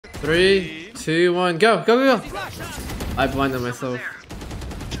3, 2, 1, go, go, go, go. I blinded myself.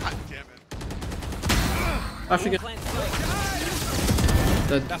 God damn it. Flash again.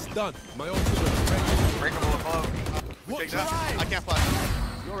 Dead. That's done. My ultimate. Breakable above. Take that. I can't flash.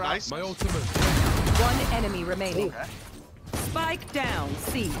 You're Nice. My ultimate. One enemy remaining. Okay. Spike down.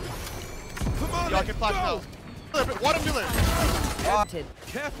 C. Come on, Y'all can flash now. What am doing? Planted.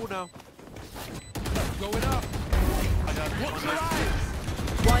 Careful now. Going up. I got it. Watch your eyes.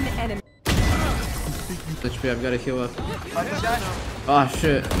 One enemy. HP, I've got to heal up. Oh, Oh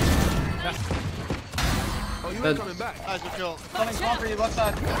shit. Oh, you Dead. ain't coming back. nice, good kill. Coming spawn for you, left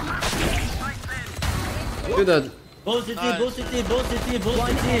side. Do that. Both city, Nice. both city, both city, both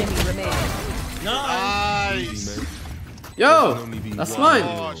One city. enemy remaining. Nice. Yo, that's mine.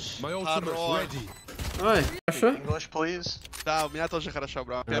 My ultimate's ready. Ой, хорошо? English, please. Да, у меня тоже хорошо,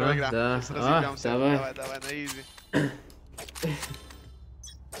 бро. Первая игра. Да. Разъебемся. Давай. Давай, давай, на изи.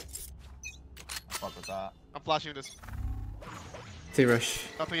 Fuck with that. I'm flashing this. T-rush.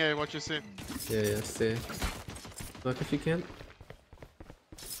 Nothing A, what you see. Yeah, stay. Look if you can.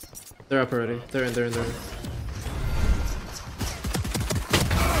 They're up already. They're in.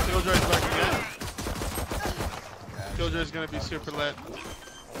 Killjoy's back again. Killjoy's gonna be super lit.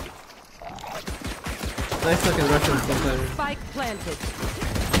 Nice looking Russian sometimes. Spike planted.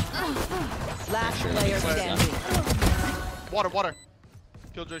 Last player standing. Water.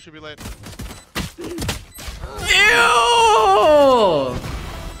 Killjoy should be lit. Ew!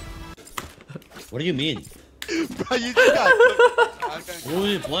 What do you mean? Bro, you just got cooked. Who are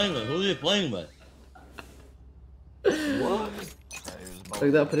you playing with? Who are you playing with? What?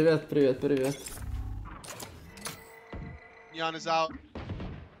 Тогда привет. Neon is out.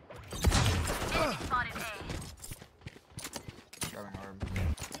 Driving orb.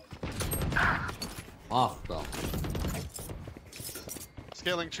 Off though.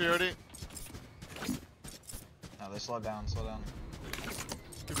 Scaling tree already. No, they slow down.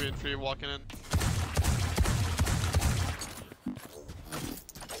 Could be in tree walking in.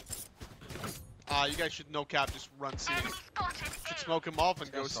 You guys should no cap, just run C. Should smoke him off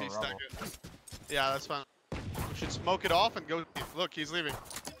and go Let's C go stack rebel. it. Yeah, that's fine. We should smoke it off and go. Look, he's leaving.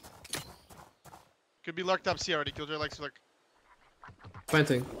 Could be lurked up C already. Killjoy likes to lurk.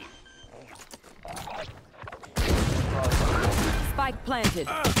 Planting. Spike planted.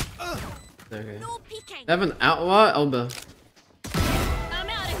 Okay. No peeking. I have an outlaw elbow. I'm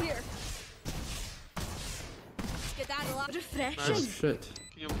out of here. Get that a lot refreshing. Oh shit.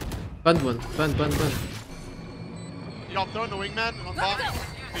 Can you? Bund one. Bund. Y'all throwing the wingman on Let's bot? go.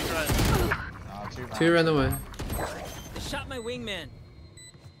 He's right. Two ran away. Shot my wingman.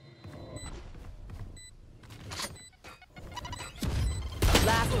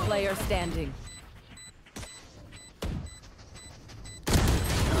 Last player standing.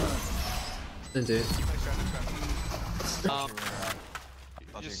 Indeed. I thought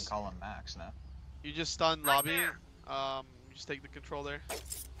you can call him Max now. You just stun lobby. You just take the control there.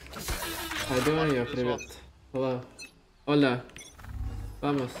 How do I? Привет. Hello. Hola.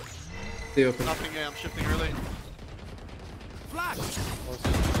 Vamos. Stay open. Nothing A, I'm shifting early.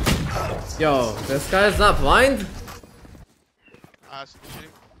 Yo, this guy's not blind? Shooting.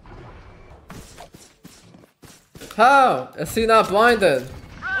 How? Is he not blinded?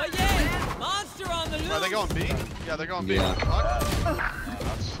 Oh yeah! Monster on the loose! Are they going B? Yeah, they're going B. Yeah. Fuck. Oh,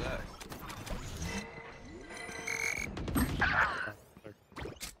 that's sick.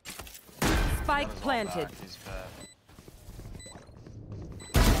 Spike That is all planted. back. He's bad.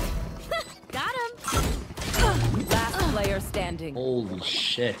 Got him. Last player standing. Holy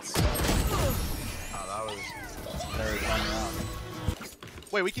shit. Oh, that was very fun round.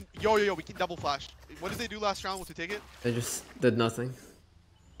 Wait, we can. Yo, we can double flash. What did they do last round? Was to take it? They just did nothing.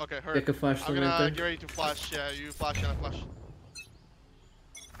 Okay, hurry. Take a flash I'm from gonna right there. get ready to flash. Yeah, you flash and I flash.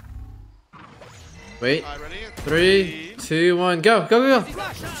 Wait. Alright, ready? 3, 2, 1, go.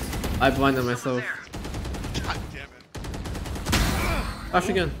 I blinded myself. God damn it. Flash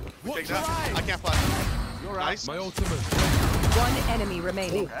again. Take that. I can't flash. You're Nice. My ultimate. One enemy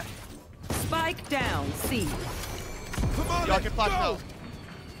remaining. Okay. Spike down. C. Come on, Y'all can flash now.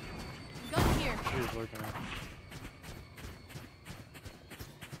 Go here.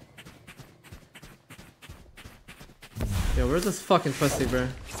 Yo, where's this fucking pussy, bro?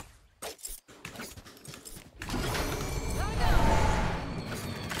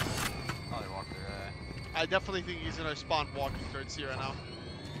 Oh, they walked through A. I definitely think he's gonna spawn walking towards C right now.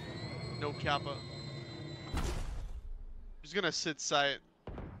 No kappa. He's gonna sit sight.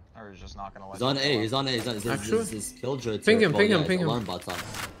 Or he's just not gonna let He's on you A, go he's on A, he's on Actually? his Killjoy. Ping him, turret. ping him, his ping him. Alarm bot's on.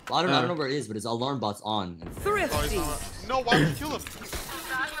 Well, I don't know where it is, but his alarm bot's on. Oh, he's Thrifty. not. No, why would you kill him?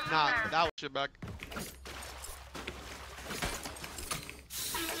 Nah, that was shit back.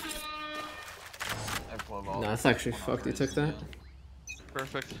 Nah, that's actually fucked. You took that.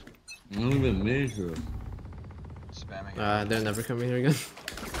 Perfect. Not even major. Spamming. They're never coming here again.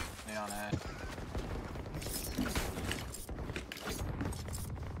 Me on A.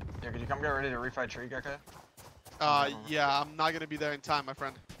 Yeah, could you come get ready to refight tree, Gecko? Yeah, I'm not gonna be there in time, my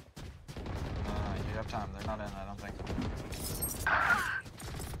friend. You have time. They're not in, I don't think.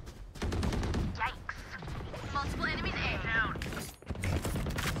 Yikes. Multiple enemies A. Down.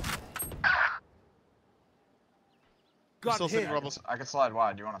 I'm still sitting rebels. I could slide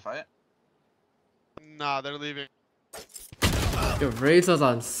wide. Do you want to fight? Nah, they're leaving. Yo, raids was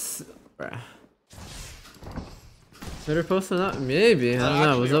on. Bruh. Better post or not? Maybe. I don't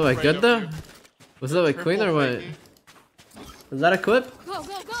know. Was that like good though? Was that like clean or what? Was that a clip? Go,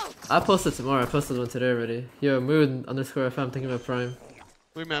 go, go. I posted tomorrow. I posted one today already. Yo, mood_FM thinking about Prime.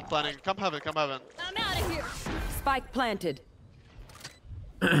 Wingman planning. Come heaven, come heaven. I'm out of here. Spike planted.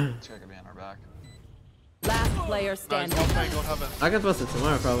 This guy could be on our back. Last player Nice, standing. go planning, go heaven. I can post it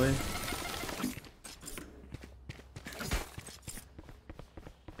tomorrow probably.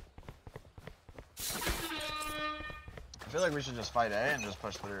 I feel like we should just fight A and just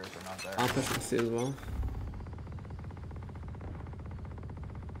push through if they're not there. I'll push it to C as well.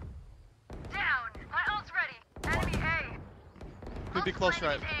 Down. My ult's ready. Enemy A. Could be close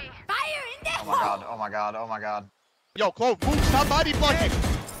right. Fire in there. Oh my god, oh my god, oh my god. Yo, Clove, move, stop body blocking!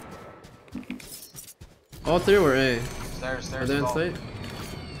 All three were A. Stairs, Are stairs. they in vault. sight?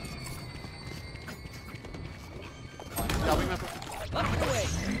 Yeah, Wingman. Up the way.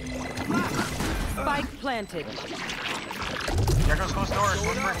 Spike planted. Gecko's close doors,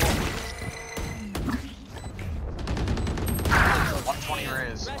 close brick. 120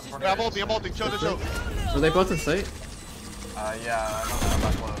 raise. 120 Yeah, I'm raise. ulting, I'm ulting. Chill, chill. Were they both in sight? Yeah, I don't know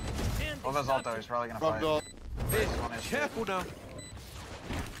about Clove. Clove has ult though, he's probably gonna Bro, fight. go. There's one issue. Careful now.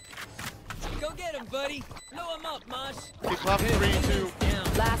 Go get him, buddy. Blow him up, Mosh. Keep clapping. 3, 2.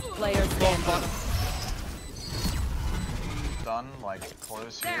 Down. Last player Go, standing. bottom. Done, like,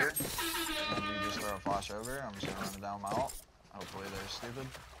 close here. And you just throw a flash over. I'm just gonna run it down my ult. Hopefully they're stupid.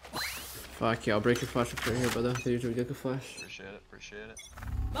 Fuck yeah, I'll break your flash up right here, brother. They usually get the flash. Appreciate it, appreciate it.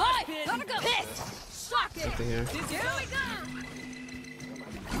 Hi. Gotta go. Piss. Shock it. Something here. Here we go.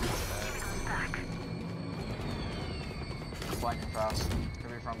 Flanking fast.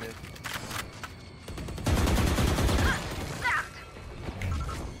 Could be from B.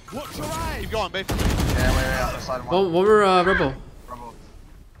 Watch your eyes. Keep going, babe. Yeah, wait, on the side one. One more Rebel. Rumble.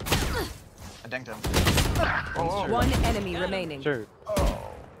 I dinked him. Oh, One enemy remaining.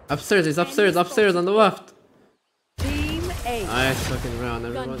 Upstairs, he's upstairs on the left. Team A. Nice fucking round,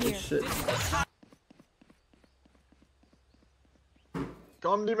 everyone. Good shit.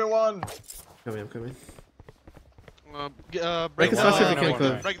 Come, Demon1! I'm coming. Break Break his the flash if you can,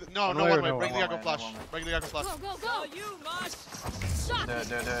 Cliff. break the, no, no one way. Break the Gecko flash. one way. Break the Gecko flash. Go, go, Oh, go. you, Mosh. Shock Do it,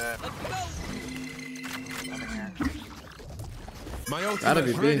 do it, do it. Let's go. Nothing here. My Gotta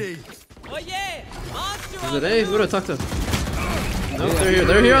be ultimate's B. ready. Oh, yeah. Monster Is on it the A? loose. What do I talk to? No, they're here.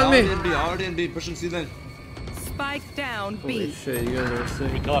 They're here on me. Already in B, pushing C then. Spike down Holy B. shit, you guys are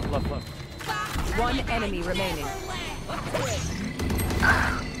sick. One enemy remaining.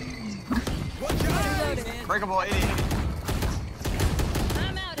 Watch your eyes. Reloading, man. Breakable 80.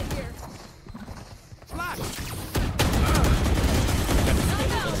 I'm out of here. Flash.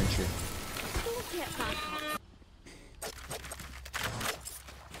 Can't back up.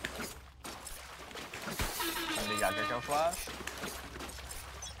 And you got Gecko flash.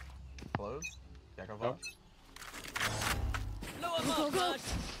 Close. Gecko flash. Blow him Go, up, go. Mosh.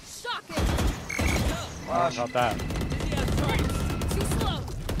 Shock it. Flash. Busy outside. Too slow.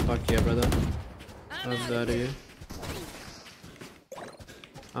 Fuck yeah, brother. I'm I'm out out of of here. here.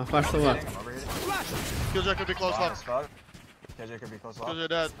 I'll flash the left. I'm over here. Killjoy could be close Wow, left. spot. KJ could be close left. Killjoy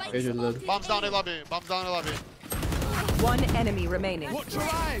dead. Major lid. Bombs down in lobby. Bombs down in lobby. One enemy remaining. Watch your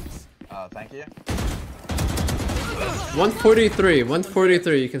eyes. Thank you. 143,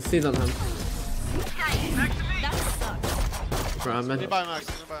 143. You can see that on him. That sucks. Bro, I'm in. Nearby, Max.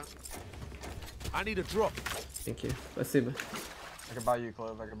 Nearby. I need a drop. Thank you. Let's see. I can buy you,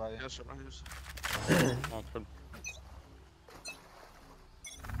 Clove. I can buy you. Yeah, sure, use.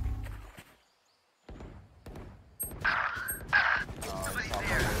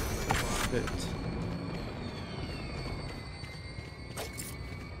 Shit.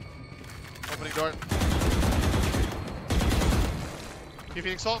 Opening door. Keep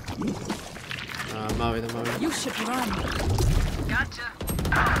Phoenix salt. Maui, the Maui. You should run.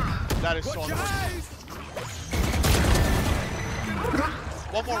 That is so Watch your unfortunate. eyes.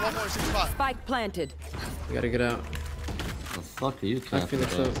 One more, same spot. Spike planted. We gotta get out. The fuck are you I capping?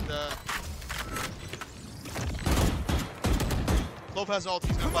 feel so. Loaf has ult,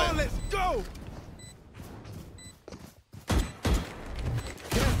 he's gonna Come on, play. let's go.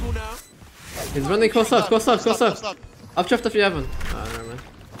 Careful now. He's running close up, close up, close Close up. Up drift if you haven't. Ah, never mind.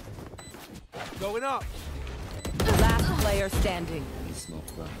 Going up. Last player standing. You smoke,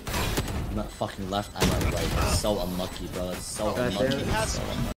 bro. I'm not fucking left, I'm not right. It's so unlucky, bro. It's so God unlucky. damn. It's so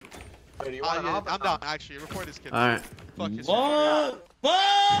unlucky. Wait, do you Ah, want yeah, an I'm down, actually. Report this kid. Alright. Fuck his What?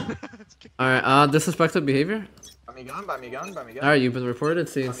 What? Alright, disrespectful behavior? Buy me gun, buy me gun, buy me gun. Alright, you've been reported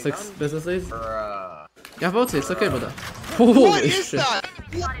seeing Let me 6 done. business days. For, Yeah, VOD, it's okay, brother. What Holy is shit. that?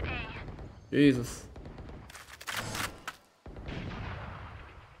 Jesus.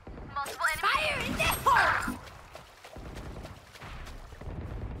 Multiple enemies.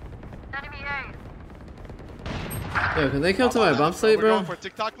 Enemy A. Yo, can they come to my bomb site, We're bro? going for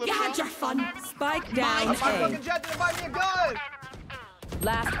TikTok clips now? Fun. Spike down my A. fucking jet didn't buy me a gun!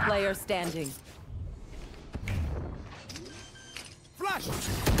 Last player standing. Flash.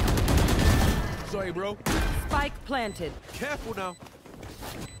 Sorry, bro. Spike planted. Careful now.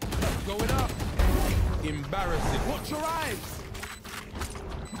 Going up. Embarrassing. Watch your eyes.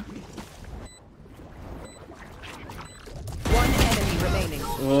 One enemy remaining.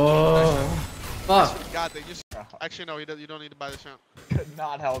 Whoa. Fuck. God, they just... Actually, no, you don't need to buy this round. Could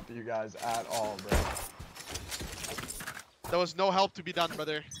not help you guys at all, bro. There was no help to be done,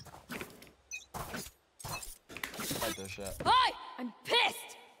 brother. Fight this shit. Hi! I'm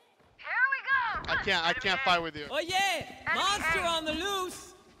pissed! Here we go! I can't fight with you. Oh yeah! Monster on the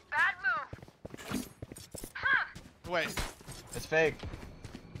loose! Bad move. Wait. It's fake.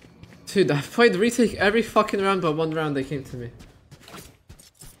 Dude, I've played retake every fucking round, but one round they came to me.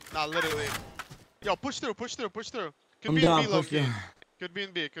 Nah, literally. Yo, push through. Could I'm be down, in B, low push key. down. Could be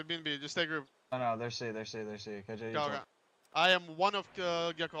in B. Just stay group. No, they're C, they're C. KJ, you Go, talk. go. I am one of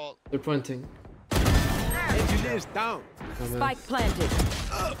get called. They're pointing. Engineers down. Oh, man. Spike planted.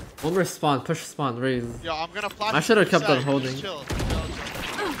 One more spawn, push spawn, raise. Yo, I'm gonna flash. I should've to the kept on side, holding. just chill.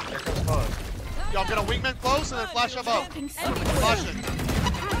 Here comes close. Yo, I'm gonna wingman close and then flash up out. Flashing.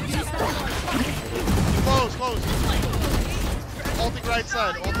 Close. Ulting right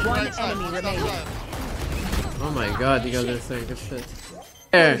side. Ulting One right side. enemy Left remaining. side. Oh my god, you guys are saying good shit.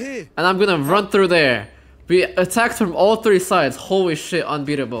 There, and I'm gonna run through there. We attacked from all 3 sides. Holy shit,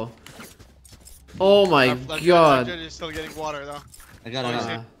 unbeatable. Oh my god. Is still getting water though. I got it.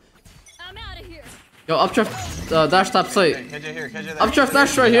 I'm out of here. Yo, updraft, dash top site. KJ here, KJ there. Updraft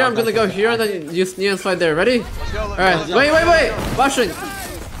dash right here. I'm gonna go here and then use Neon slide there. Ready? Let's go, Alright, wait. Flashing.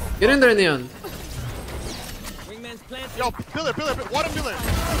 Get in there, Neon. Wingman's planted. Yo, pillar. Water pillar.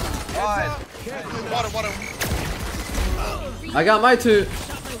 Water. I got my 2.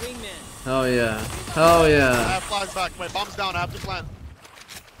 Shot my wingman. Hell yeah. I have flags back. Wait, bomb's down. I have to plant.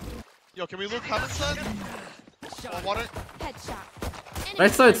 Yo, can we loot heaven side? Water. Headshot.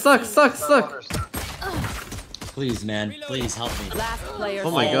 Right side, suck. Please, man. Please help me. Last player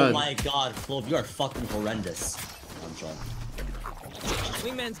Oh my standing. Oh god. my god, Clove, you are fucking horrendous. I'm trying.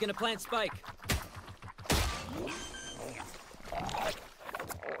 Wingman's gonna plant spike.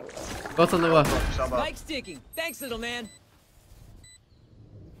 Both on the left. Spike sticking. Thanks, little man.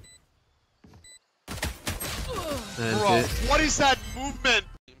 And Bro, shit. what is that movement?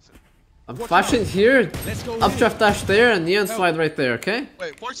 I'm flashing here. Let's go. Updraft dash there and Neon slide right there, okay?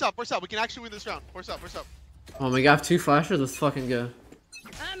 Wait, force up. We can actually win this round. Force up. Oh my god, I have 2 flashes. Let's fucking go.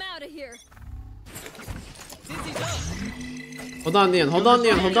 I'm out of here. Dizzy's up. Hold on, Neon.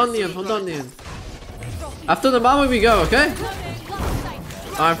 After the bomb, we go, okay?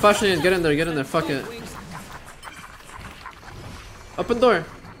 I'm flashing in. Get in there. Fuck it. Open door.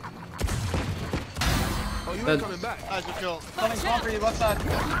 Oh, you Dead. ain't coming back. Nice, good kill. Coming spawn for you, left side.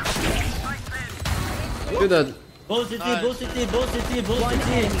 Do that. Both city. One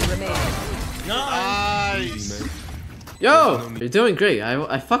enemy remaining. Nice. Yo, you're doing great.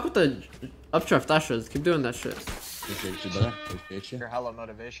 I fuck with the updraft dashes. Keep doing that shit. Appreciate you, brother. Appreciate you. You're hella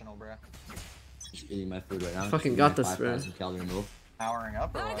motivational, bro. Just eating my food right now. Fucking Eating got my this, bro. 5,000 calorie meal. Powering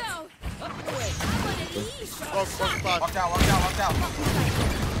up or Gotta what? go. Up the way. Flash. Walk out.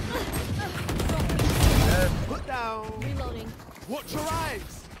 Put down. Reloading. Watch your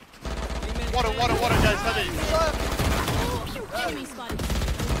eyes. Wingman's Water, guys. Heavy. Enemy spotted.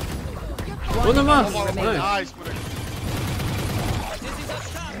 One of them. Water. Nice. Nice. Water. Dizzy's up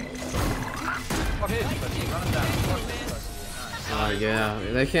top. Oh yeah,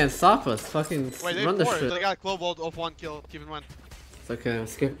 they can't stop us. Fucking Wait, they run have this 4. shit. They got global of 1 kill. Keep in mind. It's okay,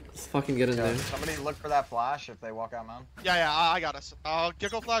 let's fucking get in Yo, there. somebody look for that flash if they walk out, man. Yeah, I got us. I'll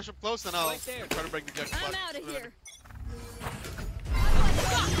Gecko flash up close, then I'll Right there. try to break the Gecko flash. I'm out of here.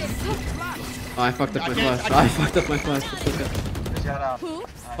 Oh, I fucked up my can't- flash. I fucked up my flash. It's okay. Just got out.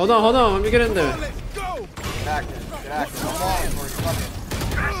 Hold on, let me get in there. Let's go. Get active. Get active. I'm falling for you.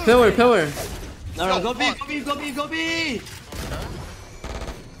 Fuck it. Pillar. No, go B, go B.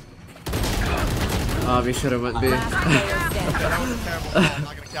 Oh, we should have went B. Last player standing. That was a terrible call, I'm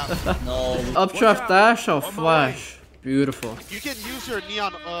not gonna cap. No. Up trap dash, oh flash. Beautiful. You can use your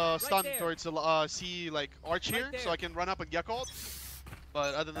neon stun there. towards see like arch here, Right so there. I can run up and Gecko ult.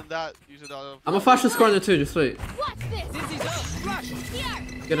 But other than that, use it I'm gonna flash this corner too, just wait. What's this? Dizzy's up.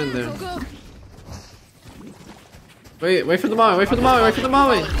 Here. Get in there. Go, go. Wait for the Molly.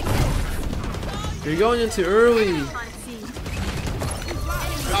 You're going into early.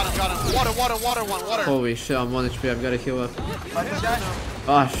 Got him. Water, water. Holy shit, I'm 1 HP, I've gotta heal up. Fight this guy.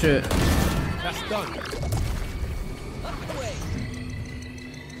 Ah shit. That's done. Up the way.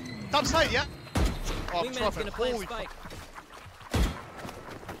 Top side, yeah? Oh, Wingman's trophy. gonna plant Holy spike.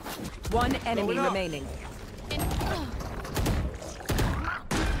 One enemy Going up. remaining.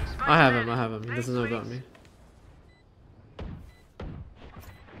 I have him. He doesn't know about me.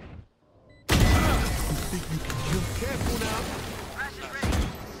 Careful now.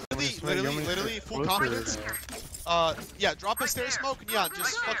 Literally, full confidence. Yeah, drop the stairs smoke, and yeah,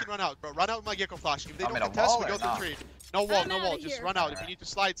 just fucking run out, bro. Run out with my Gecko flash. If they don't I'm in a contest, wall we or go to the not? tree. No wall, I'm outta just here. run out. If you need to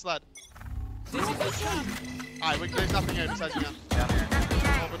slide. Dizzy's up top. Alright, there's nothing here besides you. Down here.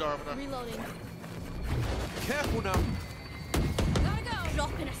 Over there. Reloading. Careful now. Gotta go.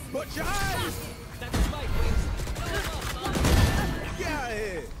 Dropping a Put your eyes. That's a spike, Wings. Get out of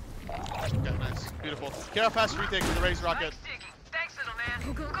here. Okay, nice. Beautiful. Get our fast retake with the raise rocket. Thanks, little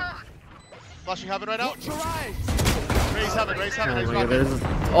man. Go, go. Flashing heaven right now. Watch your eyes. Raise heaven, raise Oh raise my god, rocket. there's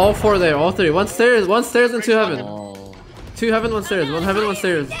all 4 there, all 3. One stairs and 2 heaven. Oh. 2 heaven, 1 stairs. 1 heaven, 1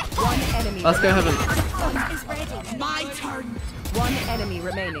 stairs. One enemy. Let's go heaven. Is ready. My turn. One enemy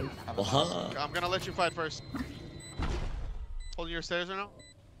remaining. What? I'm gonna let you fight first. Holding your stairs right now?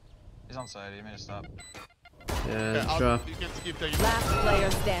 He's on side. He made a stop. Yeah, drop. You can keep taking. Last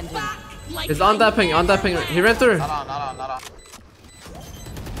player standing. He's on that ping. He ran through. Not on.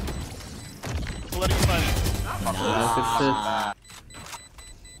 So letting you fight. Yeah,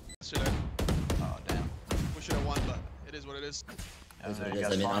 Should have. Oh damn. We should have won, but it is what it is. That's what it You is.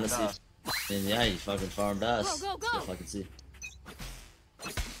 guys I mean, farmed honestly, us. I mean, yeah, you fucking farmed us. Go, go, go. So fucking see.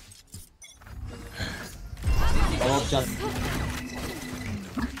 Oh, just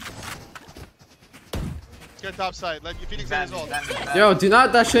Let's get top side. Let Phoenix get his ult. Yo, do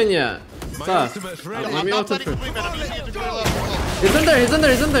not dash in yet. My Stop. ultimate's Yo, ready. Let I'm me not ult him letting through. you win, I'm using it to clear left. He's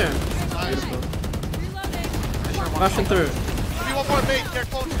in there. Nice. Reloading. Flashing through. Give me one more bait.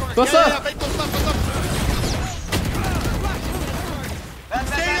 Careful. Corner. What's yeah, up? Yeah, bait goes up. What's up?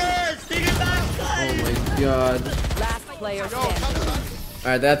 Oh my god. Last player Yo, standing. top side.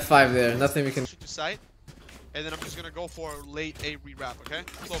 Alright, that's 5 there. Nothing we can. Shoot to sight. And then I'm just gonna go for late A rewrap, okay?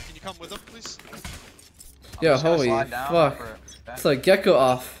 Flo, can you come with them, please? Yo, just gonna holy slide down fuck. for it, okay? It's like Gecko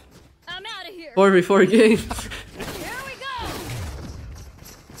off. I'm out of here. 4v4 games. Here we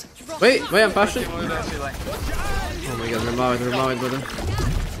go. wait, I'm flashing. Ceiling. Oh my god, they're mowing, brother.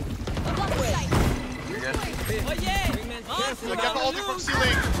 You're good. Oh yeah. Wingman's careful. Yo, get the ulti from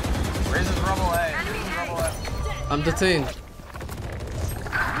ceiling. Raises rubble A. I'm detained.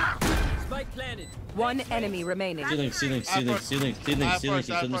 Spike planted. One enemy remaining. ceiling. I have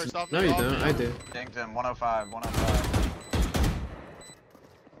first. Off No, you don't. I do. Dinked him. 105.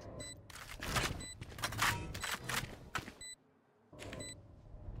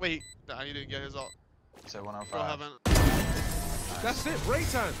 Wait, nah, you didn't get his ult. Say Go 105. heaven. That's it. Break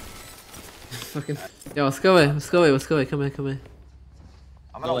time. Fucking. Yo, let's go away. Come here.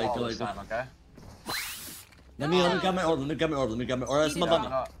 I'm Go gonna away, wall go this away, time, okay? Let me get my order. Or some Yeah, of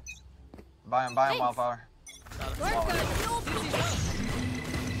no. Buy him, wildfire.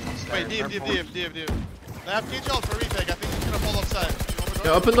 Wait, div. They have cage ult for retake. I think he's gonna fall offside. Yo,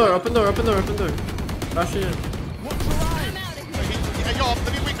 open door. Flashing in. I'm out of here. Hey, yo,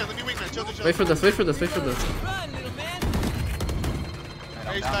 let me weakman. Chill. Wait for this. Run, little man.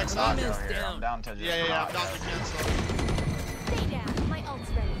 Raise back side. I'm down to just Yeah, I'm down to cancel. Stay down. My ult's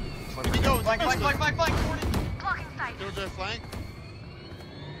ready. Here we go. Flank. 40. Blocking sight. Through their flank.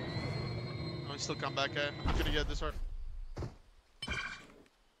 Oh, still come back, eh? I'm gonna get this hard.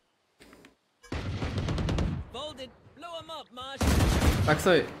 Folded. Blow him up, Marsh.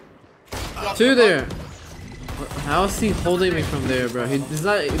 Backside. 2 there. How is he holding me from there, bro? He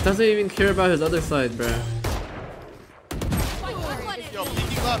doesn't even care about his other side, bro.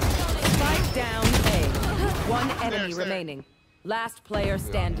 One enemy remaining. Last player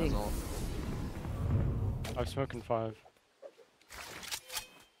standing. I've smoking 5.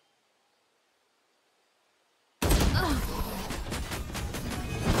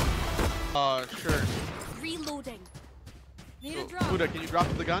 Sure. Reloading. Need a drop. Muda, can you drop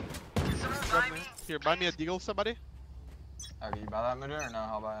the gun? Here, buy me a deagle, somebody. Okay, you buy that Muda or no?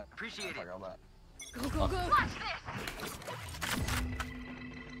 How about it? Appreciate it. I'll buy it. Go, go, go.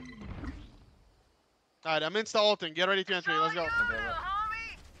 Alright, I'm insta-ulting. Get ready to entry. Let's go.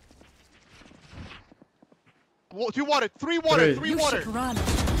 Whoa, 2 water, 3 water, 3 water. Run.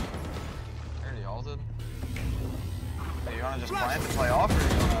 Already ulted. Hey, you wanna just plan to play off or you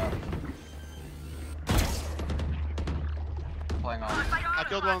wanna... Playing off? I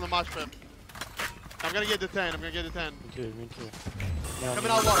killed one on the mosh pit. I'm gonna get the 10. I'm gonna get the 10. Me too. Yeah,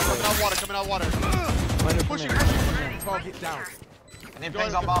 Coming out water, coming out water, coming out water. Pushing, pushing. Target down. And then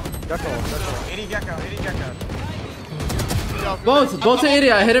pings on bomb. Gecko. 80 Gecko, 80 Gecko. Both hit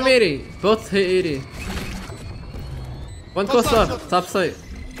 80. I hit him 80. Both hit 80. One close up. Top site.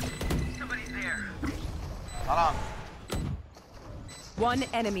 Hold on. One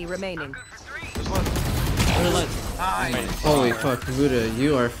enemy remaining. Just look. Nice. Holy fuck, Buddha,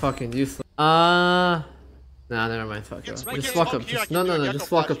 you are fucking useless. Nah, never mind. Fuck it. Just walk up. Just, no,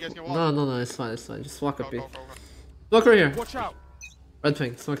 just walk up. No, it's fine. Just walk up, B. Look right here. Watch out. Red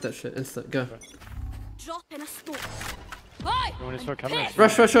ping. Smoke that shit. Instant. Go. Drop in a store. You want to start coming?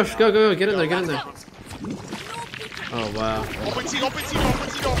 Rush. Go. Get in there. Oh, wow. Open C. Go,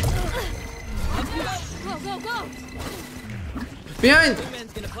 go, go. Behind!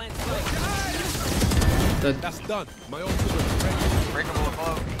 Wingman's gonna plant spike. That's done. My ultimate ready. Breakable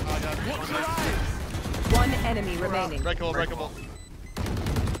above. One enemy remaining. Breakable. I'm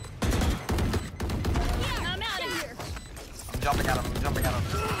out of here. I'm jumping at him.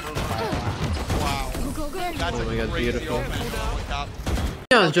 Wow. Go, go, go. That's Oh my a god, crazy beautiful. open.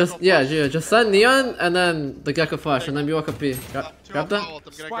 Neon, just send Neon and then the Gecko flash and then you walk up B. Grab that? I'm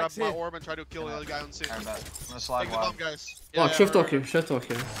gonna grab my orb and try to kill the other guy on C. Alright, bet. I'm gonna slide Take the bomb, wild. guys. Walk, shift walk here.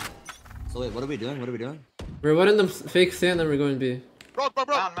 So wait, what are we doing? We're winning them fake C and then we're going B. Bro.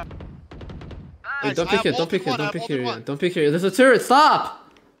 Down, man. Wait, don't pick it, don't pick here. One. Don't pick here. There's a turret,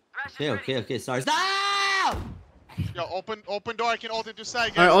 stop! Okay, sorry. Stop! Yo, open door, I can ult into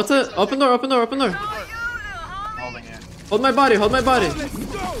side, Alright, guys. open door. I'm holding you. Hold my body. Oh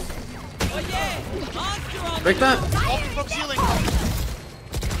yeah! Monster on Break that. Open from ceiling.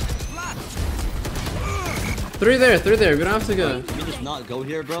 3 there. We don't have to go. Can we just not go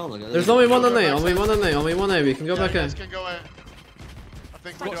here, bro? Like, There's only one on A. Only one A. We can go back You in. guys can go in. I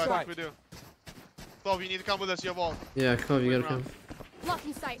think we do. 12, you need to come with us, you have all. Yeah, Cove, you gotta come.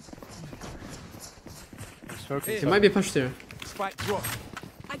 Blocking sight. He might be pushed here. Spike drop.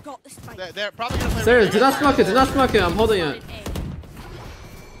 I got the spike. They're probably gonna play Sarah, retake. do not smoke it. I'm holding it.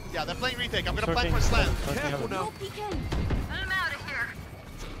 Yeah, they're playing retake. I'm gonna plant for slam. Careful now. Go peek in.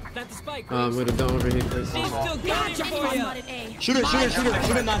 plant the spike. We'd have done over here, please. She's still gunning for I'm ya. not an A. Shoot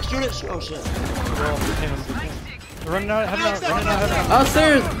it, Max. Shoot it. Oh shit. Running out.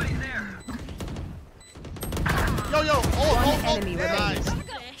 Upstairs! Yo, One enemy nice. remaining.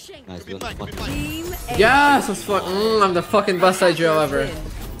 Nice, Could be good. flank, could be Fuck. flank. Team A. Yes, let's fuck. I'm the fucking best IGL ever.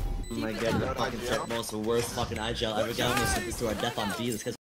 Oh my god, the fucking most worst fucking IGL ever got. Almost took us to our death on B. This guy's